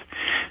week with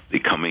the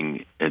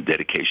coming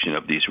dedication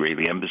of the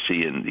Israeli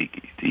embassy and the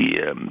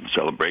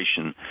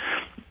celebration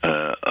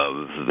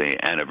of the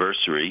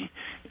anniversary.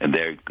 And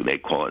they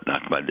call it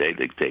Nakba Day,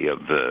 the day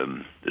of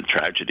the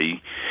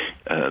tragedy.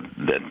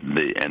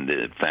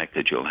 The fact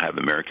that you'll have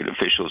American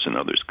officials and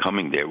others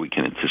coming there, we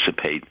can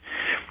anticipate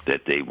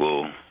that they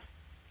will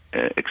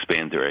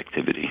expand their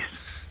activity.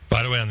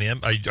 By the way,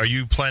 are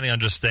you planning on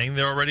just staying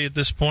there already at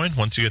this point?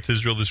 Once you get to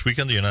Israel this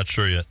weekend, or you're not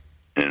sure yet?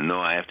 No,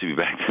 I have to be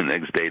back the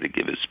next day to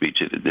give a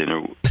speech at a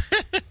dinner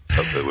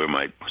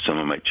where some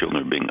of my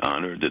children are being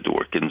honored, the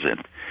Dworkins,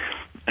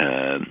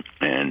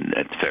 and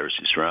at Ferris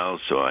Israel.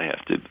 So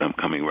I'm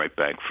coming right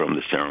back from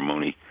the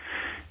ceremony,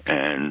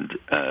 and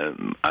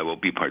I will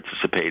be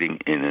participating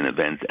in an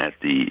event at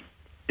the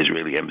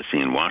Israeli embassy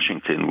in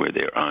Washington where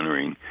they're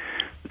honoring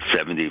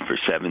 70 for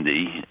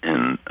 70,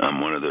 and I'm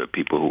one of the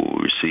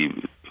people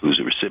who's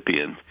a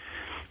recipient.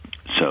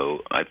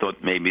 So I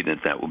thought maybe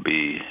that would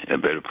be a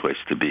better place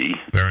to be.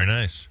 Very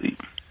nice.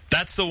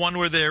 That's the one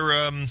where they're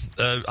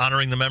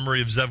honoring the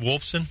memory of Zev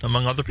Wolfson,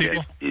 among other people?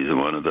 Yeah, he's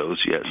one of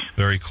those, yes.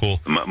 Very cool.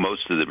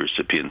 Most of the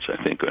recipients,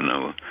 I think, are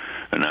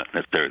not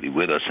necessarily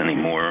with us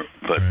anymore,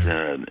 but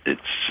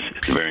it's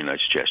a very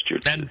nice gesture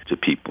to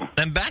people.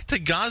 And back to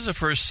Gaza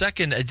for a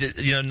second,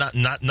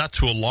 not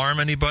to alarm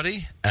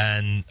anybody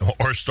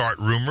or start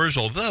rumors,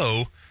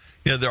 although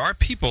there are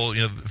people,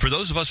 for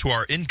those of us who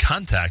are in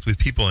contact with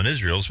people in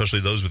Israel,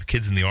 especially those with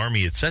kids in the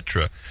army,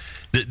 etc.,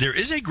 there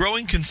is a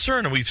growing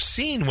concern, and we've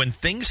seen when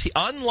things,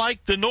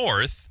 unlike the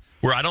North,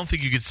 where I don't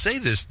think you could say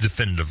this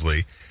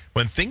definitively,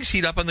 when things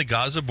heat up on the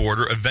Gaza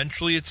border,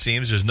 eventually it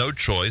seems there's no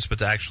choice but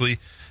to actually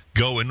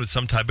go in with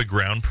some type of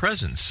ground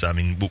presence. I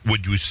mean,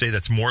 would you say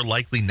that's more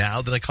likely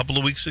now than a couple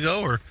of weeks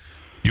ago, or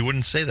you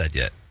wouldn't say that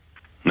yet?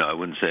 No, I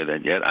wouldn't say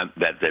that yet.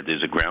 That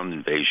there's a ground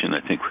invasion.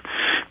 I think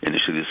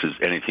initially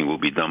anything will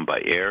be done by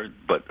air,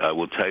 but I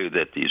will tell you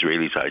that the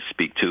Israelis I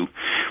speak to,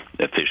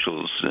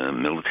 officials,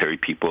 military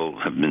people,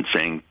 have been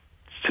saying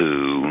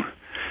to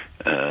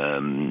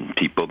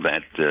people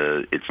that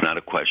it's not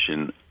a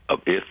question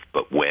of if,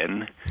 but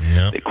when.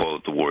 Yep. They call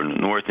it the war in the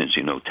North. As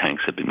you know,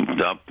 tanks have been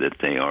moved up, that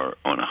they are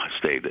on a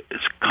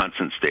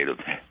constant state of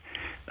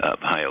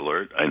high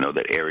alert. I know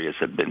that areas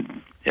have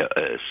been,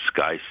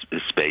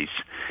 space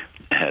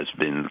has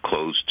been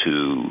closed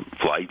to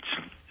flights,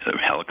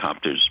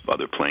 helicopters,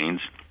 other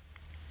planes.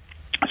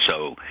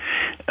 So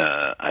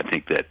I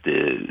think that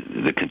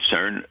the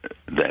concern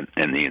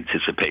and the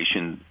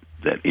anticipation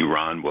that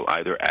Iran will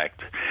either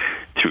act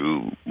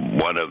through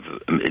one of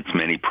its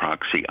many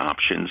proxy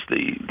options,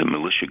 the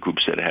militia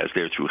groups that it has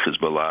there through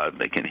Hezbollah,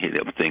 they can hit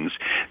up things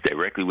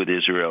directly with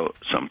Israel.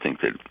 Some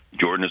think that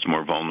Jordan is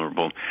more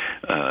vulnerable.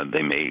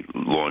 They may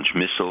launch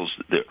missiles.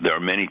 There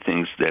are many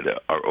things that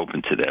are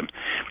open to them.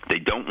 They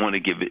don't want to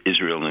give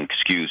Israel an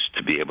excuse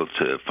to be able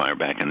to fire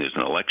back, and there's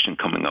an election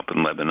coming up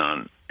in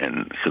Lebanon,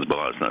 and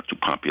Hezbollah is not too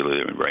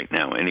popular right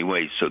now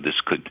anyway, so this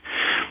could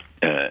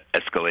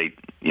escalate.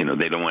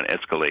 They don't want to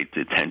escalate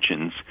the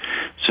tensions,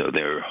 so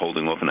they're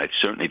holding off, and I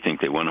certainly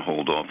think they want to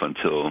hold off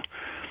until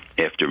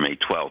after May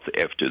 12th,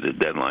 after the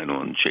deadline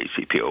on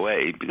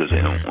JCPOA, because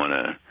they don't want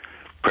to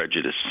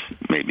prejudice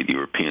maybe the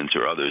Europeans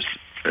or others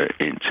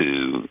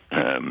into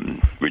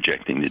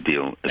rejecting the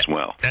deal as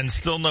well. And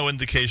still no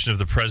indication if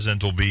the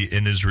president will be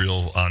in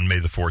Israel on May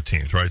the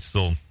 14th, right?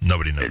 Still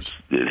nobody knows.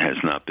 It has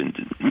not been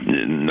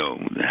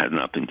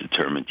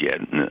determined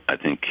yet.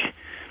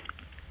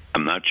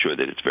 I'm not sure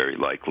that it's very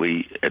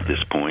likely at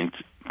this point,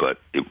 but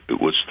it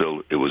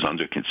was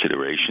under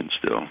consideration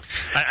still.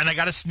 And I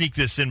got to sneak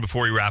this in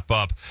before we wrap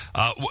up.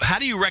 How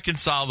do you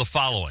reconcile the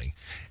following?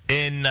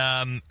 In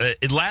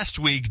last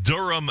week,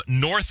 Durham,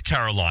 North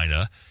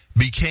Carolina,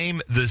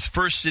 became the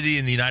first city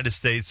in the United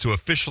States to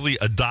officially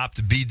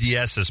adopt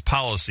BDS as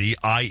policy,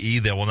 i.e.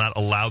 they will not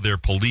allow their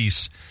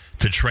police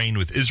to train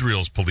with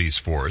Israel's police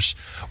force.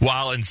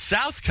 While in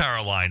South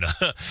Carolina,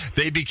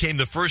 they became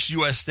the first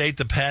U.S. state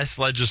to pass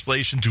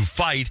legislation to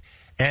fight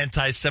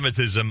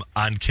anti-Semitism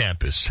on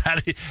campus.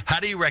 How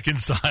do you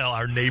reconcile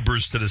our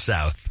neighbors to the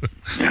south?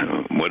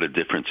 what a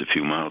difference a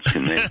few miles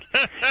can make.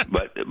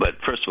 But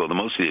first of all,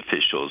 most of the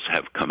officials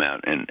have come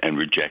out and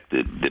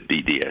rejected the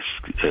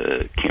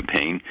BDS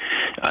campaign.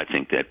 I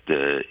think that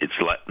it's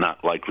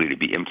not likely to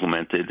be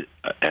implemented,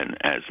 and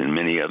as in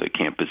many other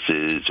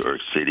campuses or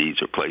cities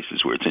or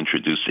places where it's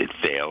introduced, it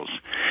fails.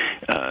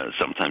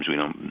 Sometimes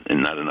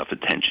not enough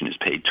attention is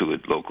paid to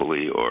it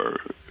locally or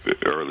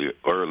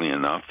early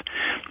enough.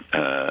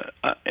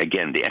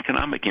 Again, the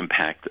economic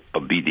impact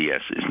of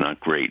BDS is not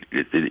great.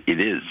 It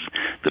is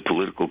the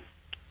political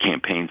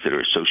campaigns that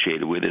are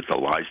associated with it, the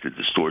lies, the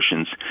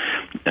distortions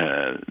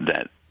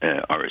that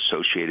are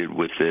associated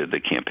with the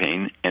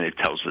campaign, and it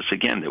tells us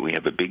again that we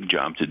have a big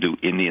job to do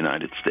in the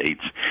United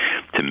States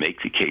to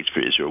make the case for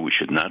Israel. We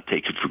should not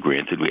take it for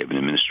granted. We have an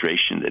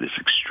administration that is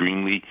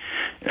extremely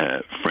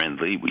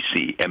friendly. We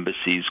see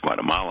embassies,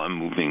 Guatemala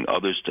moving,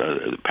 others,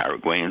 the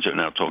Paraguayans are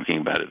now talking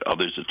about it,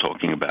 others are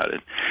talking about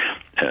it.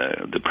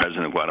 The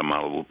president of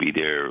Guatemala will be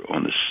there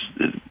on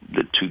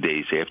the 2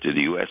 days after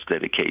the U.S.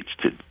 dedicates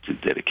to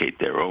dedicate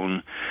their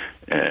own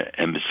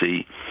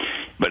embassy.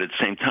 But at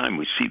the same time,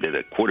 we see that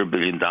 $250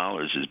 million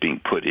is being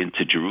put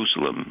into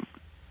Jerusalem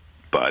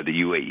by the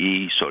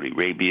UAE, Saudi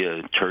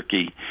Arabia,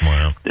 Turkey.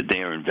 Wow. That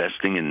they are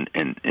investing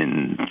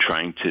in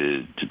trying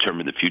to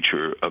determine the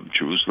future of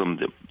Jerusalem.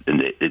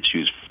 And it's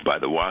used by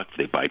the Waqf.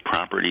 They buy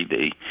property.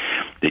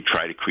 They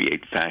try to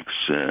create facts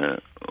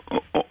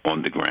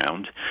on the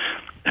ground.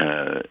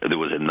 There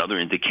was another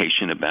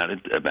indication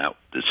about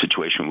the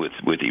situation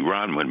with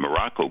Iran when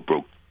Morocco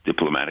broke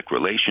diplomatic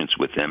relations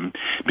with them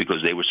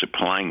because they were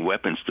supplying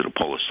weapons to the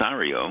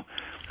Polisario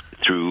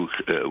through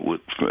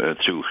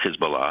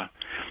Hezbollah,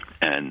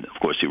 and of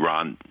course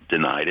Iran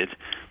denied it.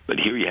 But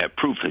here you have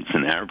proof. It's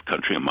an Arab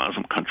country, a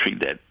Muslim country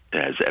that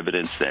has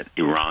evidence that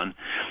Iran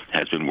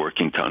has been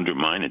working to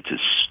undermine and to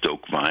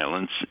stoke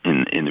violence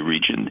in the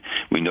region.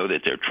 We know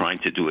that they're trying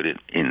to do it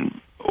in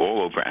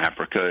all over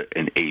Africa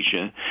and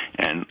Asia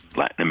and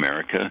Latin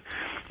America.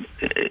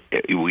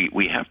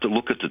 We have to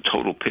look at the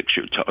total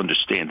picture to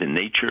understand the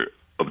nature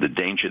of the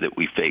danger that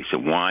we face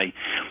and why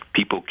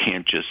people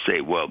can't just say,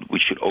 well, we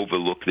should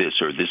overlook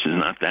this or this is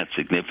not that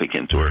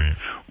significant or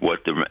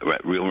what the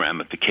real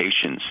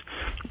ramifications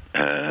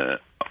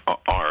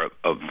are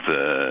of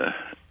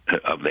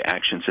the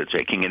actions they're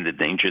taking and the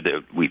danger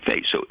that we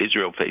face. So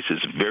Israel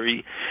faces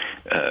very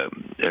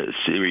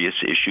serious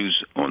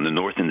issues on the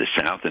north and the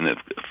south, and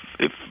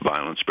if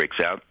violence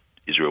breaks out,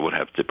 Israel would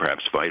have to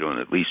perhaps fight on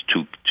at least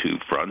two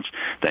fronts.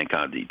 Thank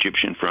God the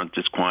Egyptian front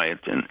is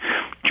quiet, and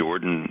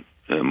Jordan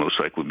most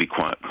likely would be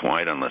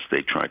quiet unless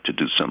they try to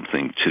do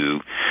something to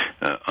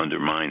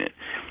undermine it.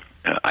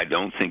 I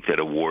don't think that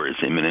a war is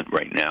imminent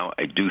right now.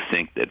 I do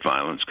think that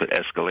violence could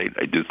escalate.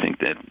 I do think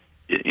that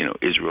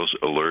Israel's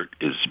alert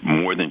is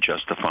more than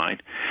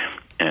justified,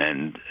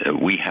 and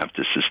we have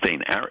to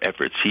sustain our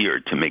efforts here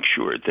to make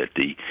sure that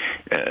the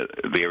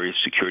various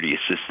security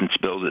assistance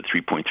bills at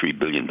 $3.3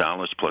 billion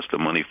plus the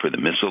money for the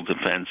missile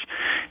defense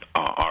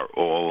are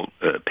all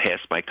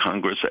passed by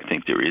Congress. I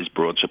think there is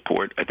broad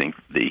support. I think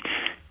the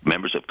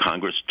members of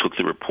Congress took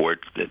the report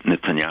that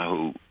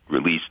Netanyahu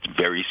released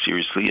very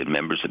seriously, and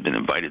members have been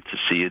invited to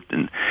see it,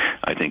 and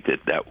I think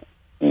that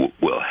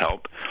will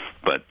help.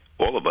 But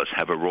all of us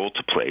have a role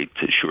to play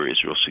to assure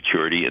Israel's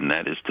security, and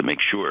that is to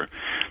make sure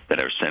that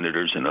our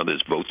senators and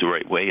others vote the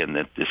right way and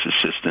that this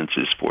assistance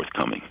is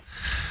forthcoming.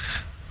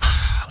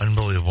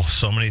 Unbelievable.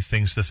 So many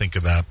things to think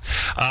about.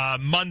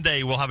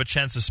 Monday, we'll have a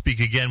chance to speak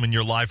again when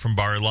you're live from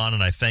Bar Ilan,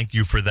 and I thank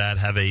you for that.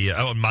 Have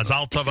a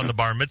Mazal Tov on the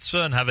Bar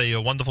Mitzvah, and have a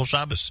wonderful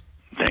Shabbos.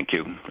 Thank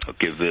you.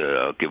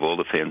 I'll give all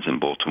the fans in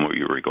Baltimore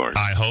your regards.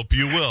 I hope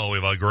you will. We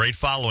have a great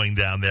following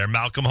down there.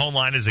 Malcolm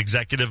Hoenlein is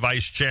Executive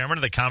Vice Chairman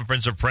of the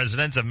Conference of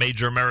Presidents of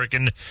Major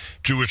American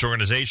Jewish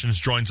Organizations.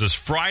 Joins us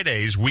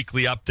Friday's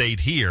weekly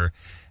update here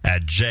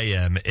at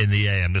JM in the AM.